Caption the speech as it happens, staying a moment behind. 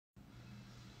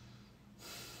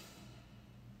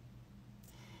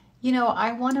You know,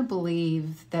 I want to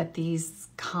believe that these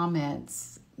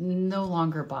comments no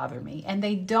longer bother me, and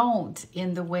they don't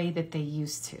in the way that they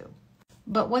used to.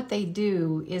 But what they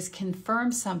do is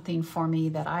confirm something for me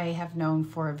that I have known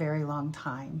for a very long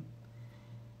time,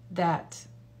 that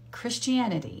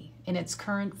Christianity in its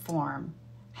current form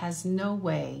has no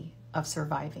way of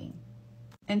surviving.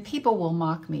 And people will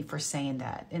mock me for saying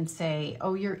that and say,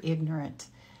 oh, you're ignorant.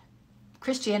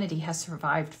 Christianity has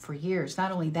survived for years.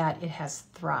 Not only that, it has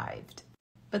thrived.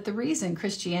 But the reason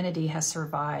Christianity has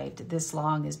survived this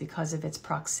long is because of its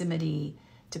proximity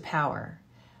to power,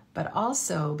 but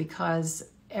also because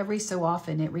every so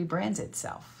often it rebrands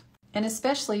itself. And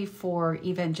especially for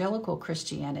evangelical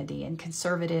Christianity and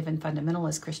conservative and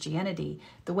fundamentalist Christianity,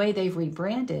 the way they've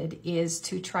rebranded is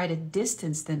to try to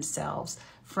distance themselves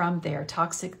from their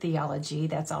toxic theology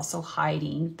that's also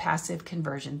hiding passive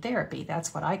conversion therapy.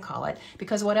 That's what I call it.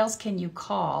 Because what else can you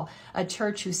call a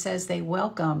church who says they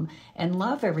welcome and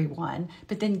love everyone,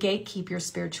 but then gatekeep your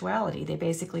spirituality? They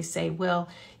basically say, well,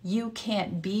 you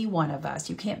can't be one of us.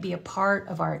 You can't be a part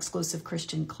of our exclusive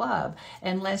Christian club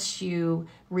unless you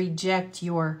reject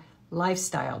your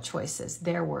lifestyle choices.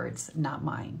 Their words, not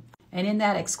mine. And in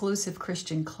that exclusive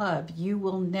Christian club, you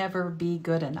will never be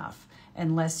good enough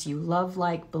unless you love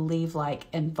like, believe like,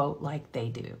 and vote like they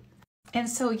do. And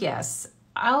so, yes,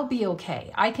 I'll be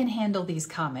okay. I can handle these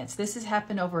comments. This has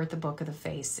happened over at the Book of the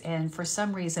Face, and for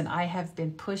some reason, I have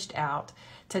been pushed out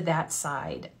to that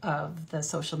side of the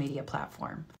social media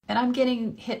platform. And I'm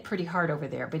getting hit pretty hard over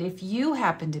there. But if you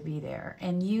happen to be there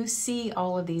and you see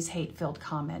all of these hate-filled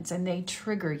comments and they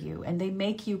trigger you and they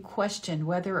make you question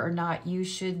whether or not you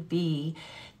should be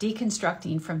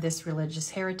deconstructing from this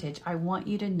religious heritage, I want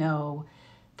you to know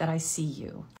that I see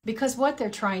you. Because what they're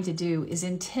trying to do is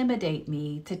intimidate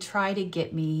me to try to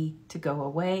get me to go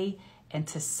away and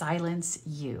to silence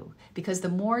you. Because the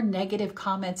more negative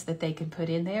comments that they can put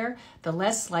in there, the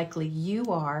less likely you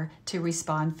are to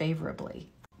respond favorably.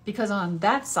 Because on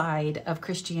that side of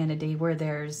Christianity where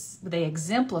they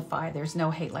exemplify there's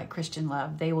no hate like Christian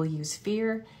love, they will use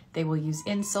fear, they will use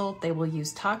insult, they will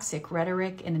use toxic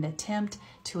rhetoric in an attempt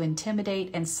to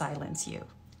intimidate and silence you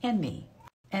and me.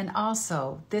 And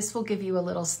also, this will give you a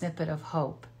little snippet of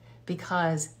hope,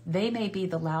 because they may be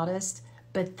the loudest,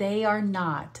 but they are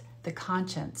not the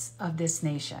conscience of this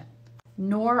nation,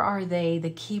 nor are they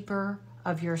the keeper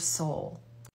of your soul.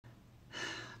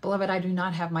 Beloved, I do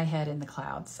not have my head in the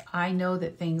clouds. I know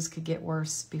that things could get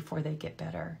worse before they get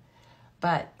better,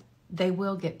 but they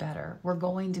will get better. We're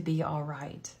going to be all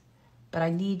right. But I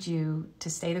need you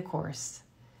to stay the course,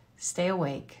 stay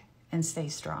awake, and stay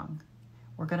strong.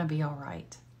 We're going to be all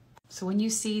right. So when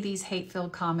you see these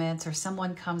hate-filled comments or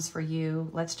someone comes for you,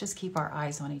 let's just keep our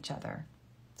eyes on each other.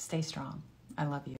 Stay strong. I love you.